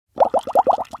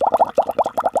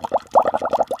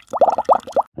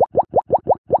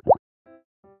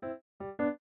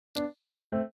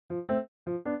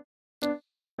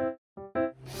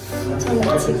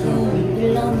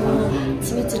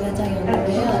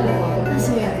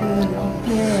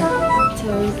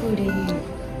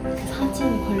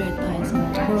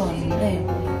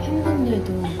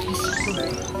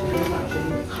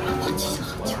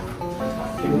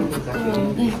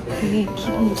되게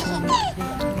기분이 좋아요.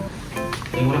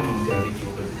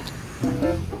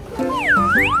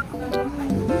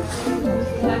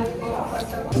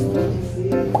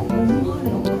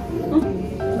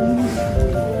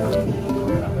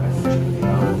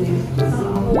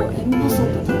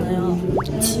 앰버서더잖아요.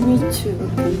 지미추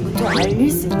좀 알릴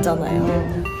수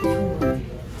있잖아요.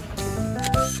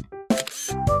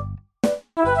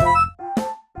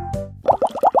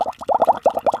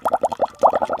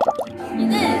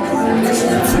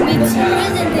 지미추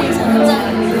프레젠테이션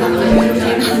현장입니다.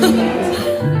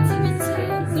 지미추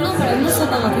글로벌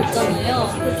앰버서더가 됐잖아요.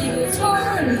 그리고 처음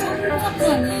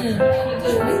참석하는 그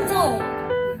행사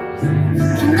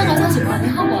긴장을 사실 많이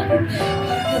하고 왔는데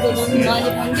그래도 너무 많이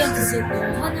반겨주시고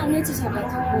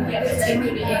환영해주셔가지고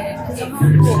재밌게 구경하고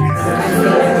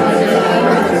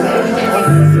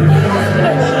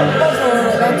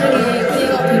나중에